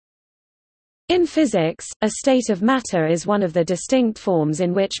In physics, a state of matter is one of the distinct forms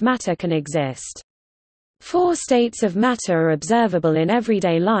in which matter can exist. 4 states of matter are observable in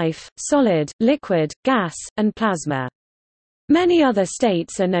everyday life: solid, liquid, gas, and plasma. Many other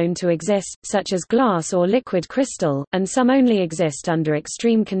states are known to exist, such as glass or liquid crystal, and some only exist under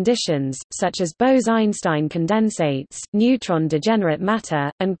extreme conditions, such as Bose-Einstein condensates, neutron degenerate matter,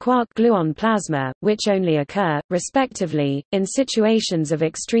 and quark-gluon plasma, which only occur, respectively, in situations of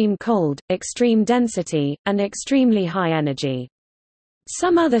extreme cold, extreme density, and extremely high energy.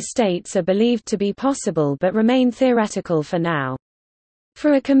 Some other states are believed to be possible but remain theoretical for now.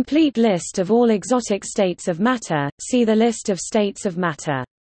 For a complete list of all exotic states of matter, see the list of states of matter.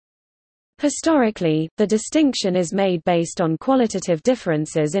 Historically, the distinction is made based on qualitative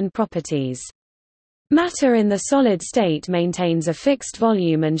differences in properties. Matter in the solid state maintains a fixed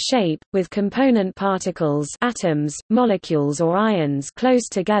volume and shape, with component particles, atoms, molecules or ions close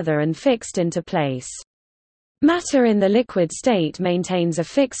together and fixed into place. Matter in the liquid state maintains a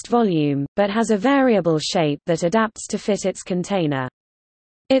fixed volume, but has a variable shape that adapts to fit its container.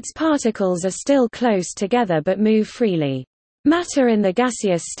 Its particles are still close together but move freely. Matter in the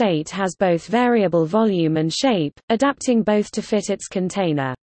gaseous state has both variable volume and shape, adapting both to fit its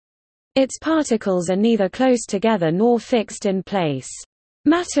container. Its particles are neither close together nor fixed in place.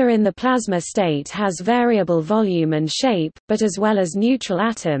 Matter in the plasma state has variable volume and shape, but as well as neutral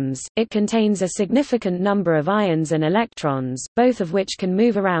atoms, it contains a significant number of ions and electrons, both of which can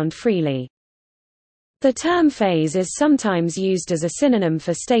move around freely. The term phase is sometimes used as a synonym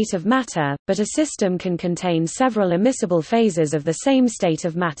for state of matter, but a system can contain several immiscible phases of the same state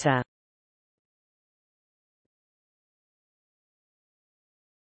of matter.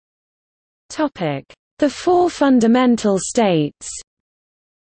 The 4 fundamental states.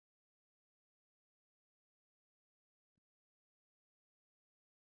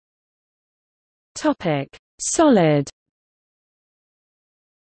 Solid.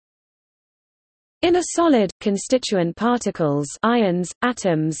 In a solid, constituent particles, ions,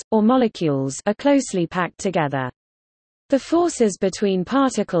 atoms, or molecules are closely packed together. The forces between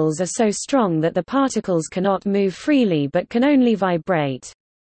particles are so strong that the particles cannot move freely but can only vibrate.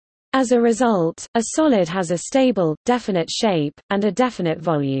 As a result, a solid has a stable, definite shape, and a definite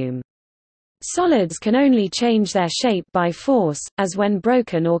volume. Solids can only change their shape by force, as when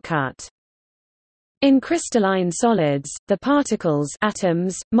broken or cut. In crystalline solids, the particles,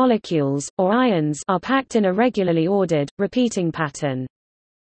 atoms, molecules, or ions are packed in a regularly ordered, repeating pattern.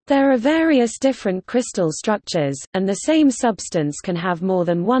 There are various different crystal structures, and the same substance can have more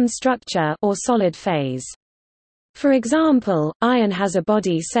than one structure or solid phase. For example, iron has a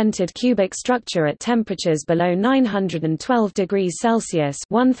body-centered cubic structure at temperatures below 912 degrees Celsius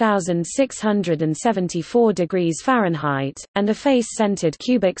 (1674 degrees Fahrenheit), and a face-centered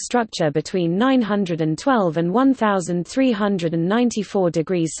cubic structure between 912 and 1394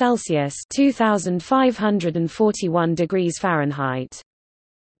 degrees Celsius (2541 degrees Fahrenheit).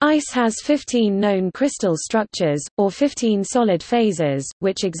 Ice has 15 known crystal structures, or 15 solid phases,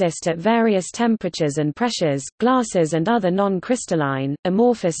 which exist at various temperatures and pressures. Glasses and other non-crystalline,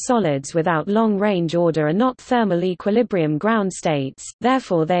 amorphous solids without long-range order are not thermal equilibrium ground states,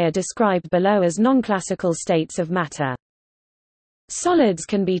 therefore they are described below as non-classical states of matter. Solids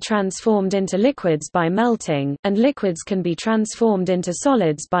can be transformed into liquids by melting, and liquids can be transformed into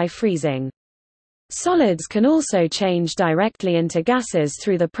solids by freezing. Solids can also change directly into gases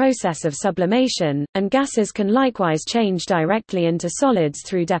through the process of sublimation, and gases can likewise change directly into solids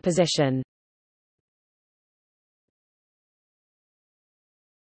through deposition.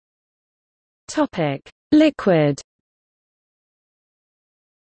 Liquid.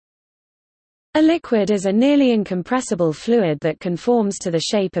 A liquid is a nearly incompressible fluid that conforms to the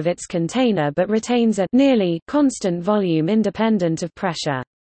shape of its container but retains a nearly constant volume independent of pressure.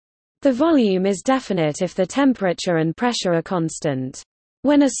 The volume is definite if the temperature and pressure are constant.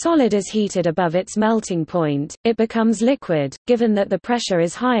 When a solid is heated above its melting point, it becomes liquid, given that the pressure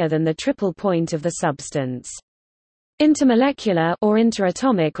is higher than the triple point of the substance. Intermolecular or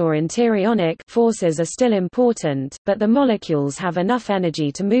interatomic or interionic forces are still important, but the molecules have enough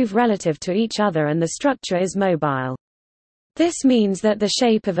energy to move relative to each other and the structure is mobile. This means that the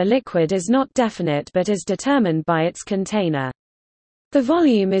shape of a liquid is not definite but is determined by its container. The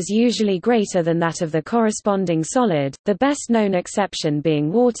volume is usually greater than that of the corresponding solid, the best known exception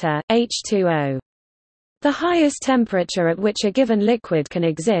being water, H2O. The highest temperature at which a given liquid can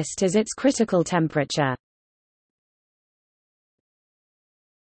exist is its critical temperature.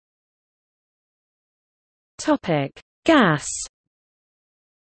 Gas.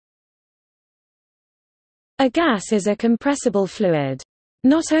 A gas is a compressible fluid.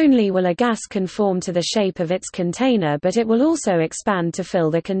 Not only will a gas conform to the shape of its container, but it will also expand to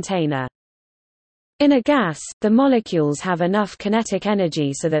fill the container. In a gas, the molecules have enough kinetic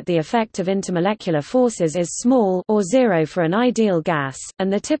energy so that the effect of intermolecular forces is small or zero for an ideal gas,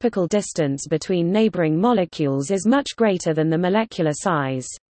 and the typical distance between neighboring molecules is much greater than the molecular size.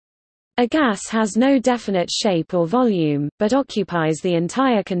 A gas has no definite shape or volume, but occupies the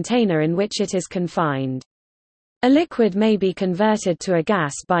entire container in which it is confined. A liquid may be converted to a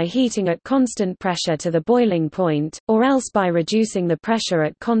gas by heating at constant pressure to the boiling point, or else by reducing the pressure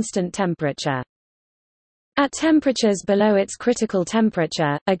at constant temperature. At temperatures below its critical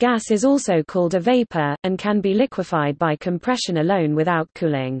temperature, a gas is also called a vapor, and can be liquefied by compression alone without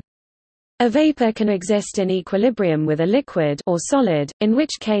cooling. A vapor can exist in equilibrium with a liquid or solid, in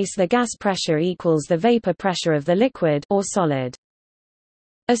which case the gas pressure equals the vapor pressure of the liquid or solid.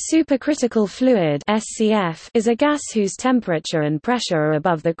 A supercritical fluid (SCF) is a gas whose temperature and pressure are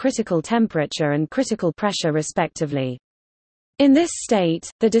above the critical temperature and critical pressure respectively. In this state,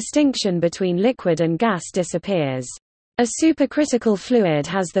 the distinction between liquid and gas disappears. A supercritical fluid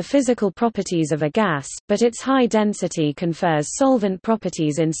has the physical properties of a gas, but its high density confers solvent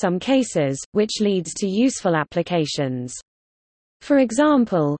properties in some cases, which leads to useful applications. For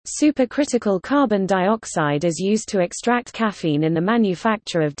example, supercritical carbon dioxide is used to extract caffeine in the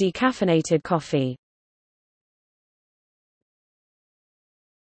manufacture of decaffeinated coffee.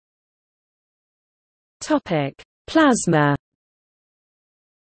 Plasma.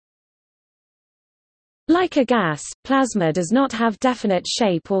 Like a gas, plasma does not have definite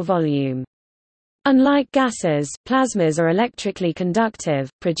shape or volume. Unlike gases, plasmas are electrically conductive,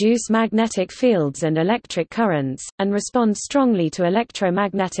 produce magnetic fields and electric currents, and respond strongly to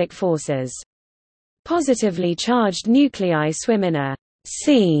electromagnetic forces. Positively charged nuclei swim in a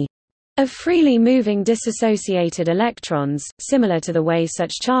sea of freely moving dissociated electrons, similar to the way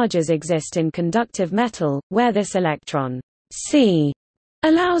such charges exist in conductive metal, where this electron sea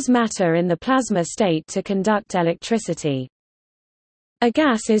allows matter in the plasma state to conduct electricity. A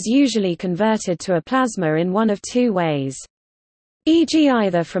gas is usually converted to a plasma in one of two ways. E.g.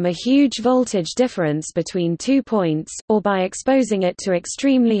 either from a huge voltage difference between 2 points, or by exposing it to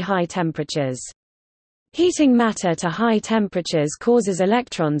extremely high temperatures. Heating matter to high temperatures causes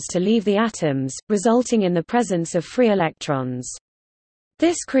electrons to leave the atoms, resulting in the presence of free electrons.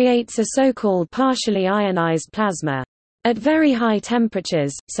 This creates a so-called partially ionized plasma. At very high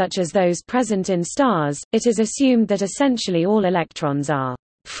temperatures, such as those present in stars, it is assumed that essentially all electrons are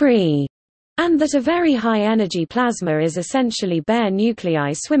free, and that a very high-energy plasma is essentially bare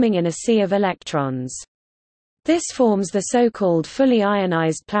nuclei swimming in a sea of electrons. This forms the so-called fully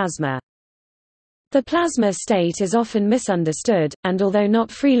ionized plasma. The plasma state is often misunderstood, and although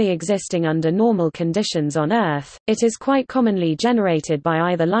not freely existing under normal conditions on Earth, it is quite commonly generated by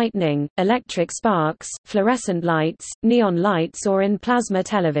either lightning, electric sparks, fluorescent lights, neon lights or in plasma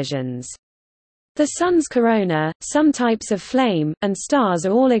televisions. The Sun's corona, some types of flame, and stars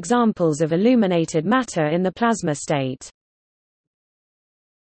are all examples of illuminated matter in the plasma state.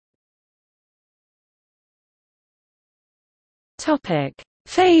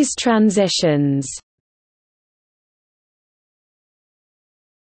 Phase transitions.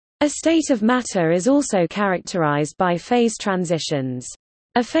 A state of matter is also characterized by phase transitions.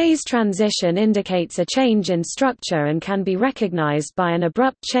 A phase transition indicates a change in structure and can be recognized by an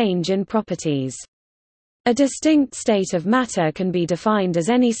abrupt change in properties. A distinct state of matter can be defined as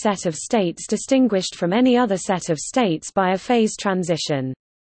any set of states distinguished from any other set of states by a phase transition.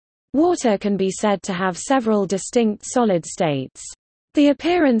 Water can be said to have several distinct solid states. The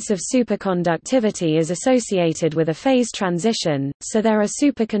appearance of superconductivity is associated with a phase transition, so there are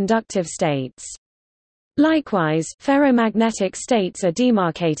superconductive states. Likewise, ferromagnetic states are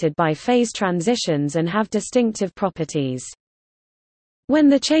demarcated by phase transitions and have distinctive properties. When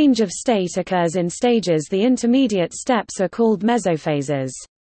the change of state occurs in stages, the intermediate steps are called mesophases.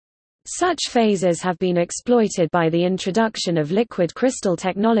 Such phases have been exploited by the introduction of liquid crystal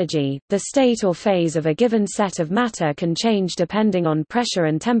technology. The state or phase of a given set of matter can change depending on pressure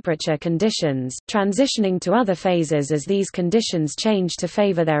and temperature conditions, transitioning to other phases as these conditions change to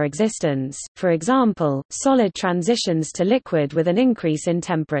favor their existence. For example, solid transitions to liquid with an increase in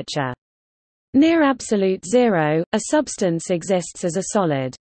temperature. Near absolute zero, a substance exists as a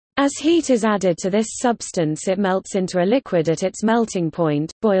solid. As heat is added to this substance, it melts into a liquid at its melting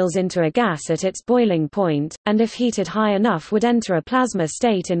point, boils into a gas at its boiling point, and if heated high enough would enter a plasma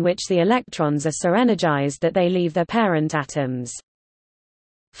state in which the electrons are so energized that they leave their parent atoms.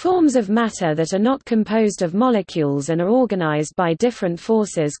 Forms of matter that are not composed of molecules and are organized by different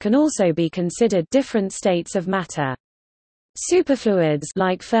forces can also be considered different states of matter. Superfluids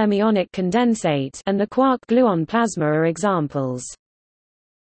like fermionic condensate and the quark-gluon plasma are examples.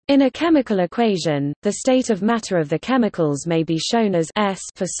 In a chemical equation, the state of matter of the chemicals may be shown as S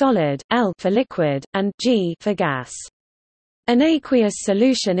for solid, L for liquid, and G for gas. An aqueous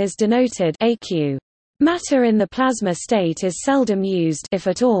solution is denoted AQ. Matter in the plasma state is seldom used, if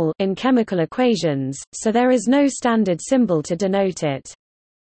at all, in chemical equations, so there is no standard symbol to denote it.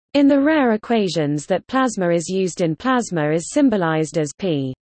 In the rare equations that plasma is used in, plasma is symbolized as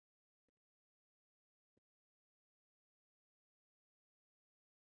P.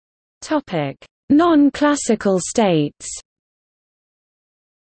 Topic: Non-classical states.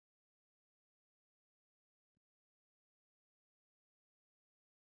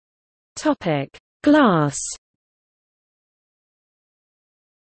 Topic: Glass.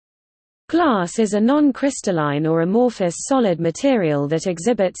 Glass is a non-crystalline or amorphous solid material that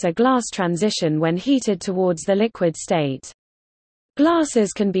exhibits a glass transition when heated towards the liquid state.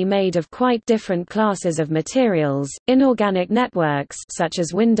 Glasses can be made of quite different classes of materials: inorganic networks such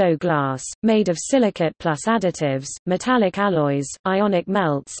as window glass, made of silicate plus additives, metallic alloys, ionic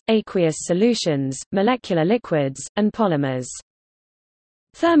melts, aqueous solutions, molecular liquids, and polymers.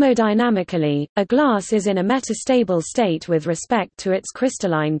 Thermodynamically, a glass is in a metastable state with respect to its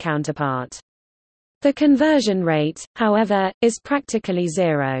crystalline counterpart. The conversion rate, however, is practically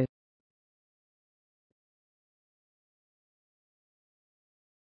zero.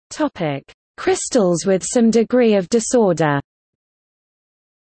 Crystals with some degree of disorder.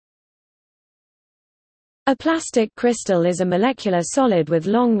 A plastic crystal is a molecular solid with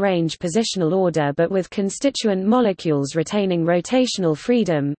long-range positional order but with constituent molecules retaining rotational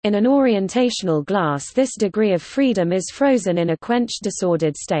freedom. In an orientational glass, this degree of freedom is frozen in a quenched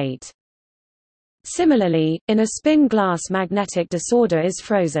disordered state. Similarly, in a spin glass, magnetic disorder is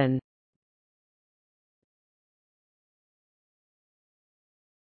frozen.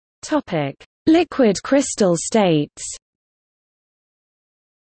 Liquid crystal states.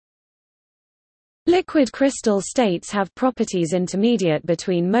 Liquid crystal states have properties intermediate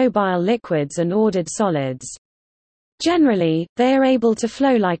between mobile liquids and ordered solids. Generally, they are able to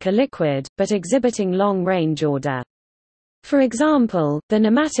flow like a liquid, but exhibiting long-range order. For example, the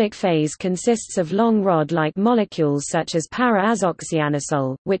nematic phase consists of long rod-like molecules such as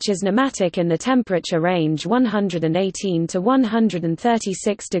para-azoxyanisole, which is nematic in the temperature range 118 to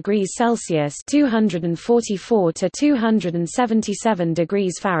 136 degrees Celsius (244 to 277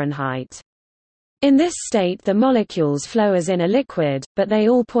 degrees Fahrenheit). In this state, the molecules flow as in a liquid, but they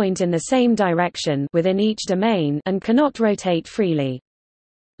all point in the same direction within each domain and cannot rotate freely.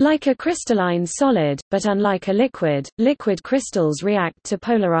 Like a crystalline solid, but unlike a liquid, liquid crystals react to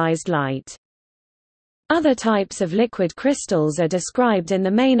polarized light. Other types of liquid crystals are described in the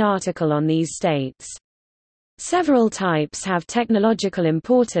main article on these states. Several types have technological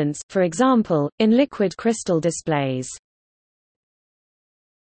importance, for example, in liquid crystal displays.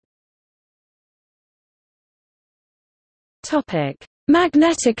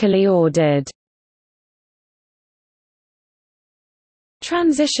 Magnetically ordered.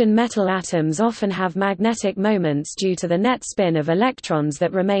 Transition metal atoms often have magnetic moments due to the net spin of electrons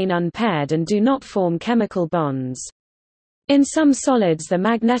that remain unpaired and do not form chemical bonds. In some solids, the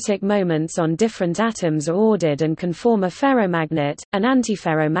magnetic moments on different atoms are ordered and can form a ferromagnet, an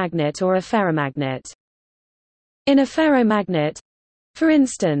antiferromagnet or a ferromagnet. In a ferromagnet, for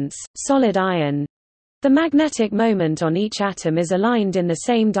instance, solid iron, the magnetic moment on each atom is aligned in the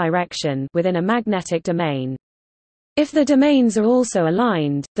same direction within a magnetic domain. If the domains are also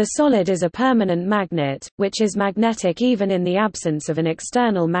aligned, the solid is a permanent magnet, which is magnetic even in the absence of an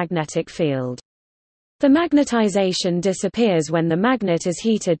external magnetic field. The magnetization disappears when the magnet is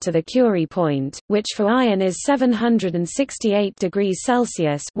heated to the Curie point, which for iron is 768 degrees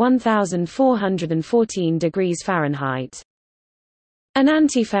Celsius (1414 degrees Fahrenheit). An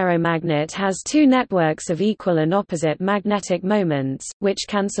antiferromagnet has two networks of equal and opposite magnetic moments, which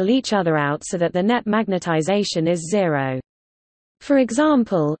cancel each other out so that the net magnetization is zero. For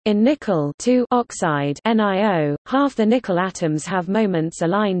example, in nickel oxide NiO, half the nickel atoms have moments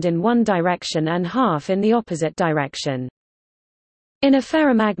aligned in one direction and half in the opposite direction. In a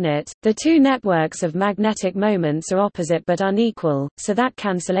ferromagnet, the two networks of magnetic moments are opposite but unequal, so that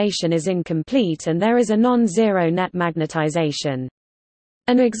cancellation is incomplete and there is a non-zero net magnetization.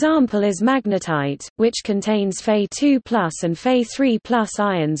 An example is magnetite, which contains Fe2+ and Fe3+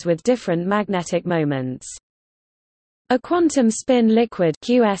 ions with different magnetic moments. A quantum spin liquid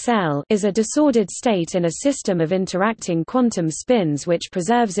 (QSL) is a disordered state in a system of interacting quantum spins which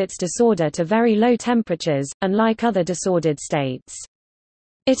preserves its disorder to very low temperatures, unlike other disordered states.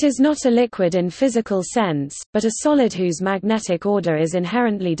 It is not a liquid in physical sense, but a solid whose magnetic order is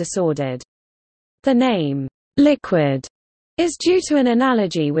inherently disordered. The name, liquid, is due to an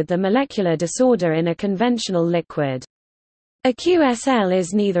analogy with the molecular disorder in a conventional liquid. A QSL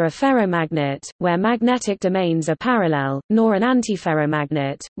is neither a ferromagnet, where magnetic domains are parallel, nor an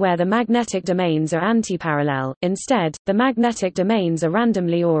antiferromagnet, where the magnetic domains are antiparallel. Instead, the magnetic domains are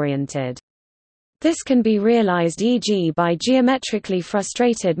randomly oriented. This can be realized e.g. by geometrically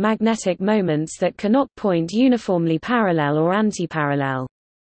frustrated magnetic moments that cannot point uniformly parallel or antiparallel.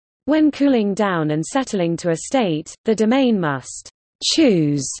 When cooling down and settling to a state, the domain must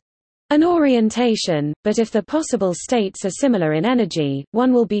choose an orientation, but if the possible states are similar in energy,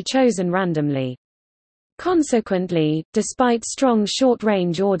 one will be chosen randomly. Consequently, despite strong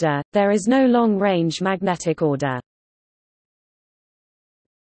short-range order, there is no long-range magnetic order.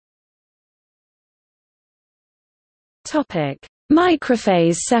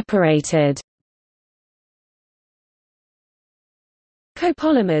 Microphase-separated.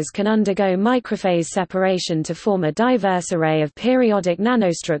 Copolymers can undergo microphase separation to form a diverse array of periodic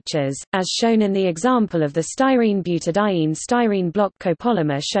nanostructures, as shown in the example of the styrene-butadiene-styrene block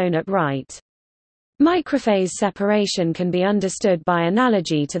copolymer shown at right. Microphase separation can be understood by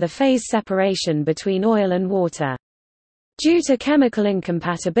analogy to the phase separation between oil and water. Due to chemical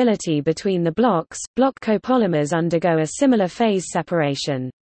incompatibility between the blocks, block copolymers undergo a similar phase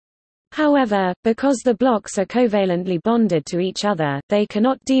separation. However, because the blocks are covalently bonded to each other, they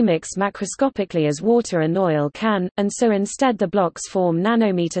cannot demix macroscopically as water and oil can, and so instead the blocks form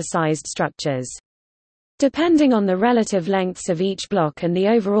nanometer-sized structures. Depending on the relative lengths of each block and the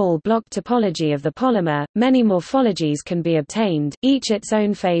overall block topology of the polymer, many morphologies can be obtained, each its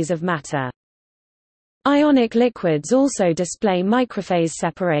own phase of matter. Ionic liquids also display microphase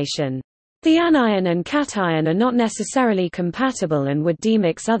separation. The anion and cation are not necessarily compatible and would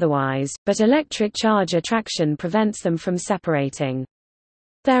demix otherwise, but electric charge attraction prevents them from separating.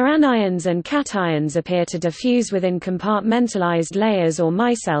 Their anions and cations appear to diffuse within compartmentalized layers or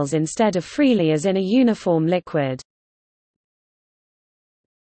micelles instead of freely as in a uniform liquid.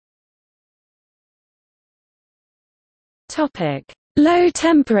 Low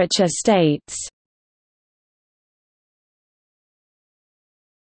temperature states.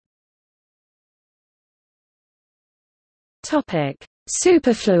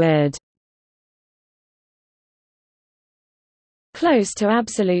 Superfluid. Close to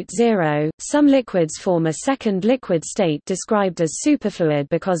absolute zero, some liquids form a second liquid state described as superfluid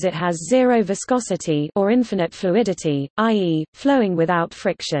because it has zero viscosity or infinite fluidity, i.e., flowing without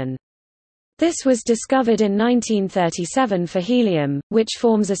friction. This was discovered in 1937 for helium, which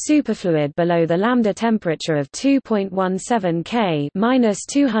forms a superfluid below the lambda temperature of 2.17 K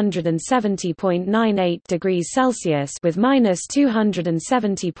 (-270.98 degrees Celsius) with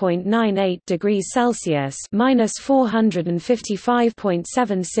 (-270.98 degrees Celsius)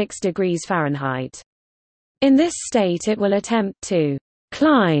 (-455.76 degrees Fahrenheit). In this state it will attempt to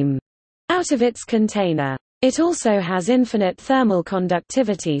climb out of its container. It also has infinite thermal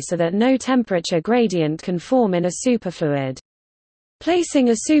conductivity so that no temperature gradient can form in a superfluid. Placing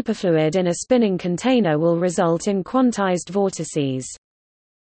a superfluid in a spinning container will result in quantized vortices.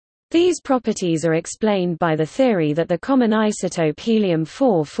 These properties are explained by the theory that the common isotope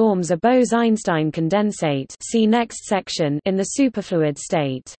helium-4 forms a Bose-Einstein condensate, see next section, in the superfluid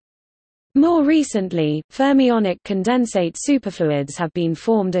state. More recently, fermionic condensate superfluids have been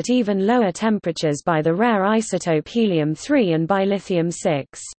formed at even lower temperatures by the rare isotope helium-3 and by lithium-6.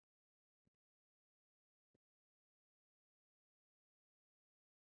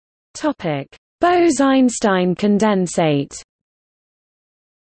 Bose-Einstein condensate.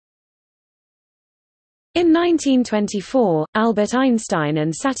 In 1924, Albert Einstein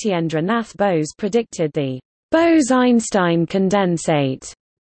and Satyendra Nath Bose predicted the Bose-Einstein condensate.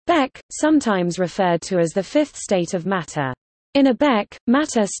 Beck, sometimes referred to as the fifth state of matter. In a Beck,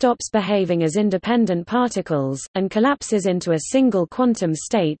 matter stops behaving as independent particles, and collapses into a single quantum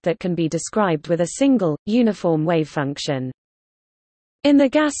state that can be described with a single, uniform wave function. In the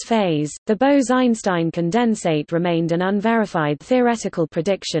gas phase, the Bose-Einstein condensate remained an unverified theoretical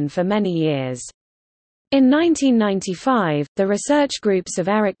prediction for many years. In 1995, the research groups of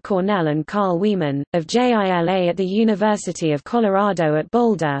Eric Cornell and Carl Wieman, of JILA at the University of Colorado at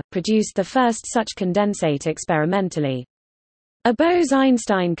Boulder, produced the first such condensate experimentally. A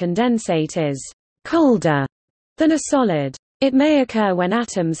Bose-Einstein condensate is colder than a solid. It may occur when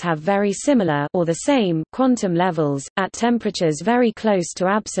atoms have very similar or the same quantum levels, at temperatures very close to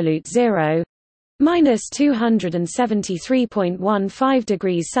absolute zero, -273.15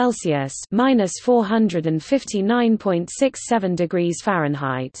 degrees Celsius, -459.67 degrees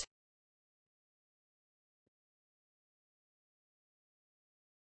Fahrenheit.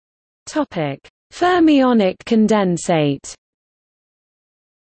 Topic: Fermionic condensate.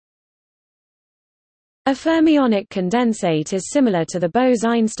 A fermionic condensate is similar to the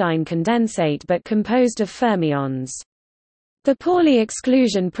Bose–Einstein condensate but composed of fermions. The Pauli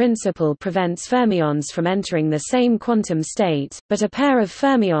exclusion principle prevents fermions from entering the same quantum state, but a pair of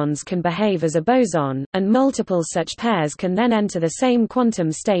fermions can behave as a boson, and multiple such pairs can then enter the same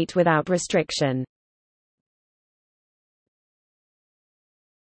quantum state without restriction.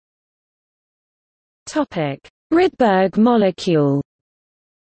 Rydberg molecule.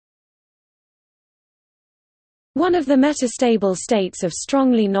 One of the metastable states of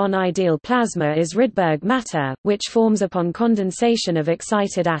strongly non-ideal plasma is Rydberg matter, which forms upon condensation of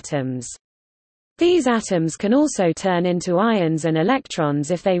excited atoms. These atoms can also turn into ions and electrons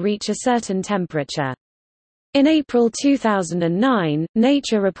if they reach a certain temperature. In April 2009,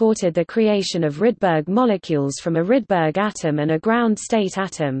 Nature reported the creation of Rydberg molecules from a Rydberg atom and a ground state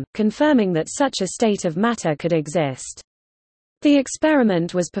atom, confirming that such a state of matter could exist. The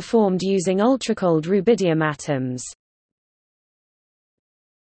experiment was performed using ultracold rubidium atoms.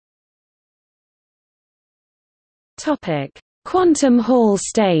 Topic: Quantum Hall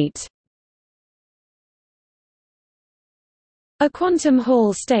state. A quantum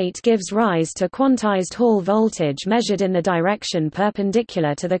Hall state gives rise to quantized Hall voltage measured in the direction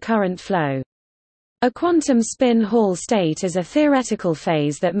perpendicular to the current flow. A quantum spin Hall state is a theoretical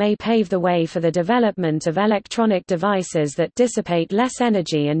phase that may pave the way for the development of electronic devices that dissipate less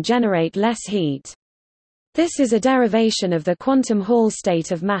energy and generate less heat. This is a derivation of the quantum Hall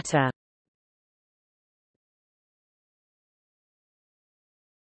state of matter.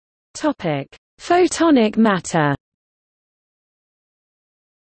 Photonic matter.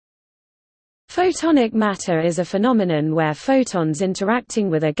 Photonic matter is a phenomenon where photons interacting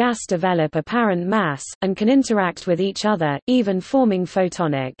with a gas develop apparent mass, and can interact with each other, even forming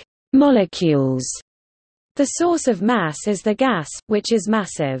photonic molecules. The source of mass is the gas, which is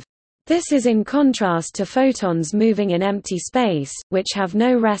massive. This is in contrast to photons moving in empty space, which have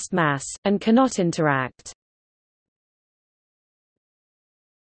no rest mass, and cannot interact.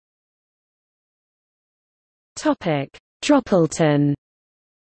 Dropleton.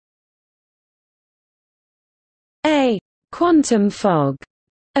 A quantum fog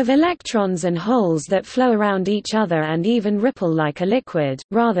of electrons and holes that flow around each other and even ripple like a liquid,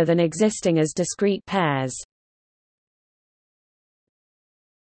 rather than existing as discrete pairs.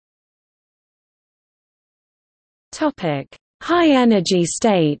 High energy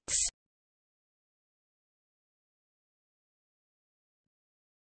states.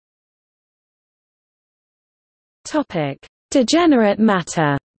 Degenerate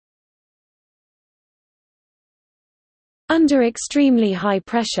matter. Under extremely high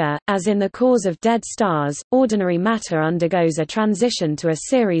pressure, as in the cores of dead stars, ordinary matter undergoes a transition to a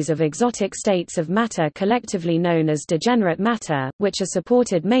series of exotic states of matter collectively known as degenerate matter, which are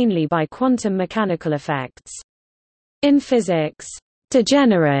supported mainly by quantum mechanical effects. In physics,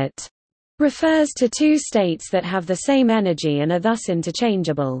 degenerate refers to two states that have the same energy and are thus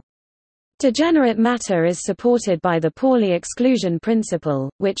interchangeable. Degenerate matter is supported by the Pauli exclusion principle,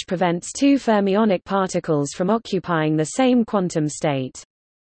 which prevents two fermionic particles from occupying the same quantum state.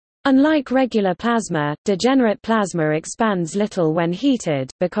 Unlike regular plasma, degenerate plasma expands little when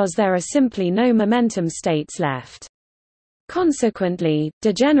heated, because there are simply no momentum states left. Consequently,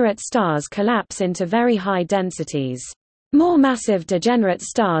 degenerate stars collapse into very high densities. More massive degenerate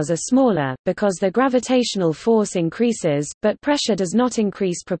stars are smaller, because the gravitational force increases, but pressure does not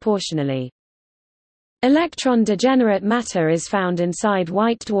increase proportionally. Electron degenerate matter is found inside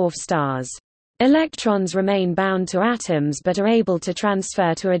white dwarf stars. Electrons remain bound to atoms but are able to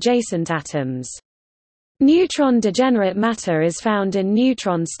transfer to adjacent atoms. Neutron degenerate matter is found in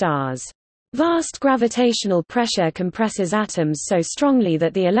neutron stars. Vast gravitational pressure compresses atoms so strongly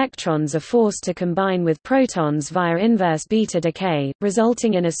that the electrons are forced to combine with protons via inverse beta decay,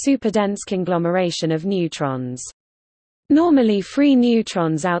 resulting in a superdense conglomeration of neutrons. Normally free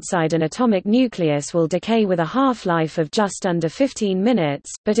neutrons outside an atomic nucleus will decay with a half-life of just under 15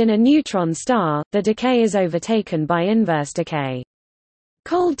 minutes, but in a neutron star, the decay is overtaken by inverse decay.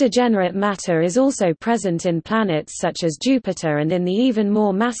 Cold degenerate matter is also present in planets such as Jupiter and in the even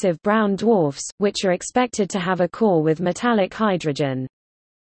more massive brown dwarfs, which are expected to have a core with metallic hydrogen.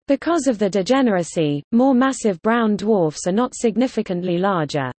 Because of the degeneracy, more massive brown dwarfs are not significantly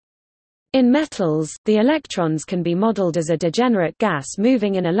larger. In metals, the electrons can be modeled as a degenerate gas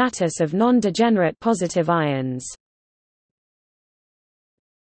moving in a lattice of non-degenerate positive ions.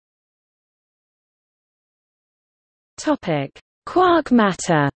 Quark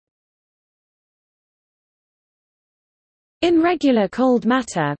matter. In regular cold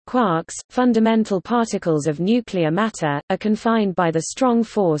matter, quarks, fundamental particles of nuclear matter, are confined by the strong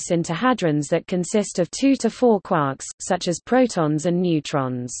force into hadrons that consist of 2 to 4 quarks, such as protons and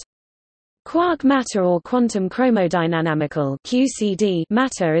neutrons. Quark matter or quantum chromodynamical (QCD)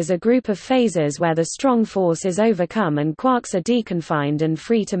 matter is a group of phases where the strong force is overcome and quarks are deconfined and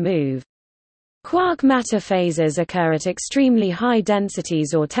free to move. Quark matter phases occur at extremely high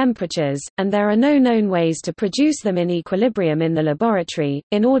densities or temperatures, and there are no known ways to produce them in equilibrium in the laboratory.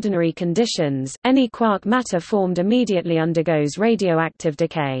 In ordinary conditions, any quark matter formed immediately undergoes radioactive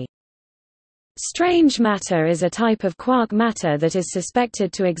decay. Strange matter is a type of quark matter that is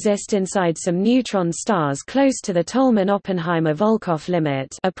suspected to exist inside some neutron stars close to the Tolman-Oppenheimer-Volkoff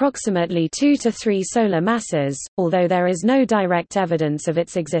limit, approximately 2 to 3 solar masses, although there is no direct evidence of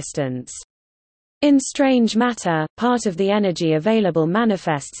its existence. In strange matter, part of the energy available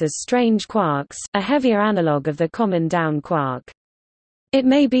manifests as strange quarks, a heavier analogue of the common down quark. It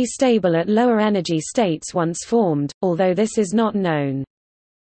may be stable at lower energy states once formed, although this is not known.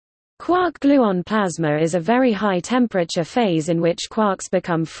 Quark-gluon plasma is a very high-temperature phase in which quarks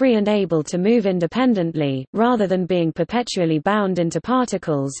become free and able to move independently, rather than being perpetually bound into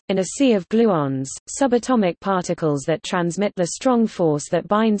particles, in a sea of gluons, subatomic particles that transmit the strong force that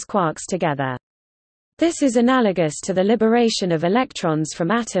binds quarks together. This is analogous to the liberation of electrons from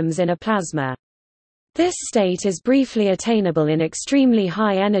atoms in a plasma. This state is briefly attainable in extremely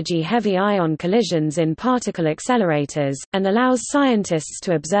high-energy heavy-ion collisions in particle accelerators, and allows scientists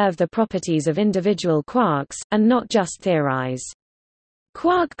to observe the properties of individual quarks, and not just theorize.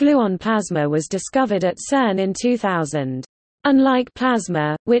 Quark-gluon plasma was discovered at CERN in 2000. Unlike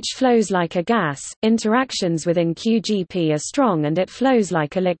plasma, which flows like a gas, interactions within QGP are strong and it flows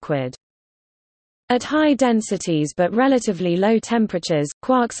like a liquid. At high densities but relatively low temperatures,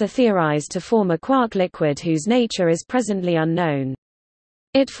 quarks are theorized to form a quark liquid whose nature is presently unknown.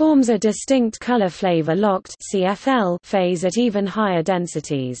 It forms a distinct color flavor locked (CFL) phase at even higher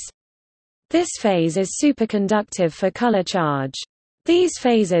densities. This phase is superconductive for color charge. These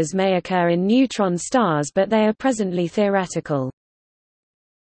phases may occur in neutron stars, but they are presently theoretical.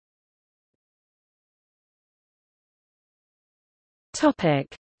 Topic: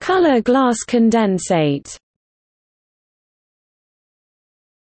 Color glass condensate.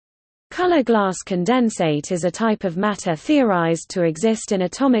 Color glass condensate is a type of matter theorized to exist in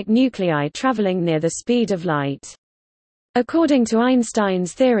atomic nuclei traveling near the speed of light. According to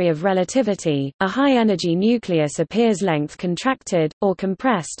Einstein's theory of relativity, a high-energy nucleus appears length contracted, or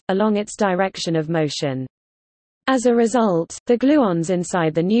compressed, along its direction of motion. As a result, the gluons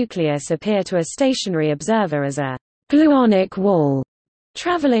inside the nucleus appear to a stationary observer as a gluonic wall,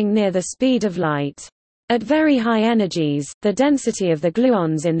 traveling near the speed of light. At very high energies, the density of the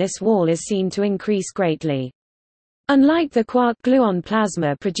gluons in this wall is seen to increase greatly. Unlike the quark-gluon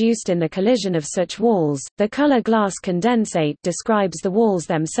plasma produced in the collision of such walls, the color glass condensate describes the walls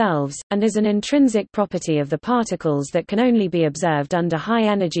themselves, and is an intrinsic property of the particles that can only be observed under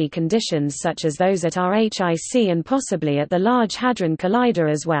high-energy conditions such as those at RHIC and possibly at the Large Hadron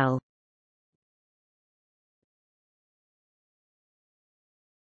Collider as well.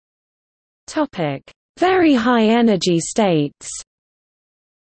 Very high energy states.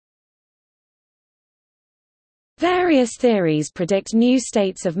 Various theories predict new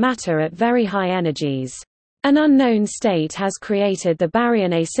states of matter at very high energies. An unknown state has created the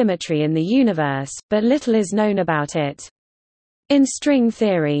baryon asymmetry in the universe, but little is known about it. In string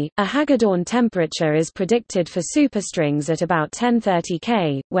theory, a Hagedorn temperature is predicted for superstrings at about 1030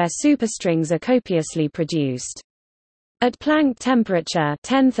 K, where superstrings are copiously produced. At Planck temperature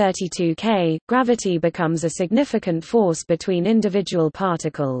 1032 K, gravity becomes a significant force between individual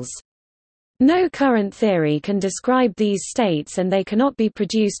particles. No current theory can describe these states and they cannot be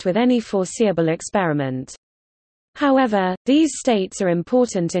produced with any foreseeable experiment. However, these states are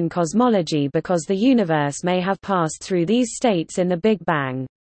important in cosmology because the universe may have passed through these states in the Big Bang.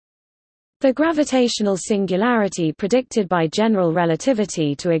 The gravitational singularity predicted by general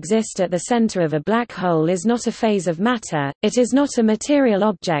relativity to exist at the center of a black hole is not a phase of matter, it is not a material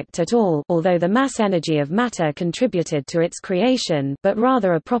object at all, although the mass-energy of matter contributed to its creation, but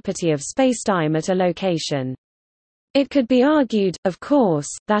rather a property of spacetime at a location. It could be argued, of course,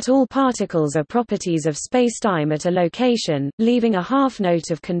 that all particles are properties of spacetime at a location, leaving a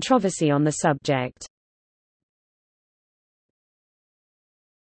half-note of controversy on the subject.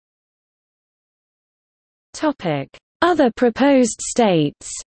 Other proposed states.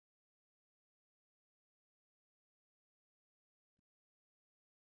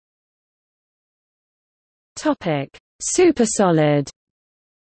 Supersolid.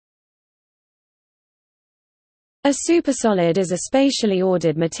 A supersolid is a spatially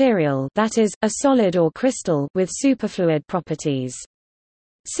ordered material, that is, a solid or crystal, with superfluid properties.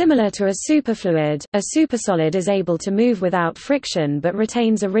 Similar to a superfluid, a supersolid is able to move without friction but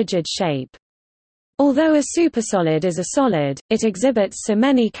retains a rigid shape. Although a supersolid is a solid, it exhibits so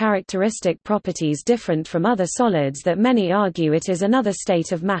many characteristic properties different from other solids that many argue it is another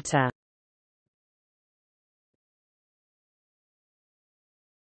state of matter.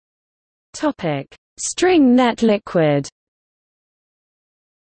 String net liquid.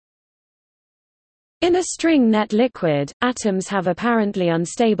 In a string net liquid, atoms have apparently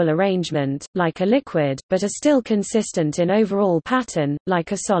unstable arrangement, like a liquid, but are still consistent in overall pattern,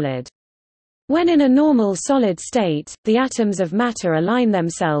 like a solid. When in a normal solid state, the atoms of matter align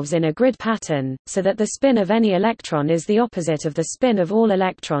themselves in a grid pattern, so that the spin of any electron is the opposite of the spin of all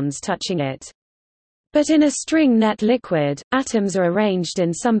electrons touching it. But in a string net liquid, atoms are arranged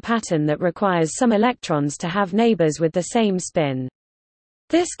in some pattern that requires some electrons to have neighbors with the same spin.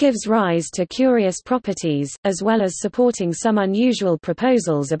 This gives rise to curious properties, as well as supporting some unusual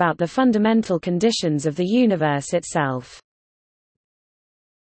proposals about the fundamental conditions of the universe itself.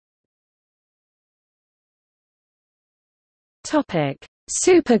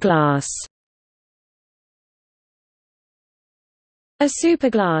 Superglass. A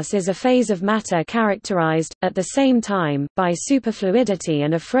superglass is a phase of matter characterized, at the same time, by superfluidity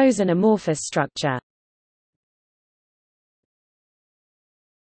and a frozen amorphous structure.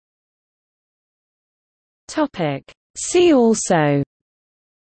 See also: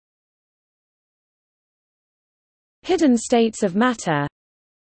 Hidden states of matter,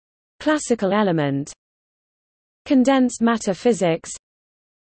 Classical element, Condensed matter physics,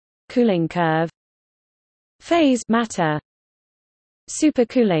 Cooling curve, Phase matter,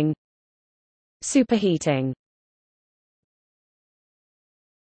 Supercooling, Superheating.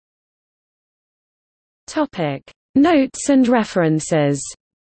 Notes and references.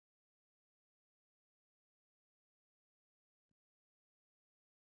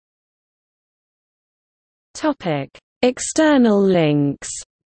 External links.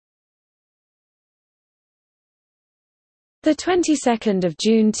 The 22nd of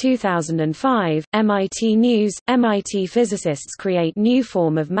June 2005, MIT News: MIT physicists create new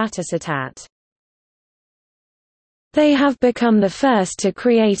form of matter-citat. They have become the first to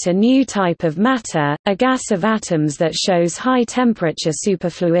create a new type of matter, a gas of atoms that shows high-temperature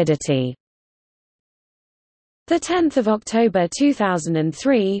superfluidity. The 10th of October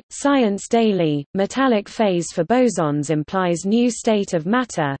 2003, Science Daily: metallic phase for bosons implies new state of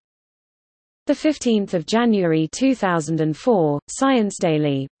matter. The 15th of January 2004, Science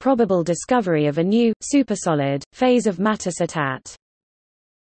Daily: probable discovery of a new supersolid phase of matter-citat.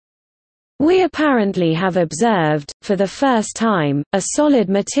 We apparently have observed, for the first time, a solid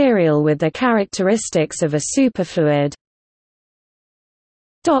material with the characteristics of a superfluid.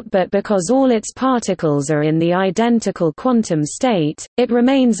 But because all its particles are in the identical quantum state, it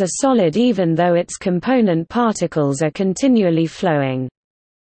remains a solid even though its component particles are continually flowing.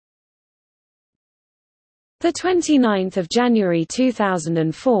 The 29th of January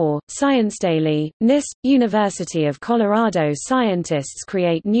 2004, Science Daily: NIST, University of Colorado scientists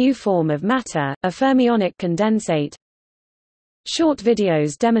create new form of matter, a fermionic condensate. Short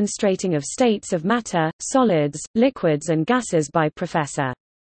videos demonstrating of states of matter, solids, liquids and gases by Professor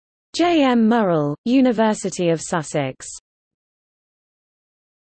J. M. Murrell, University of Sussex.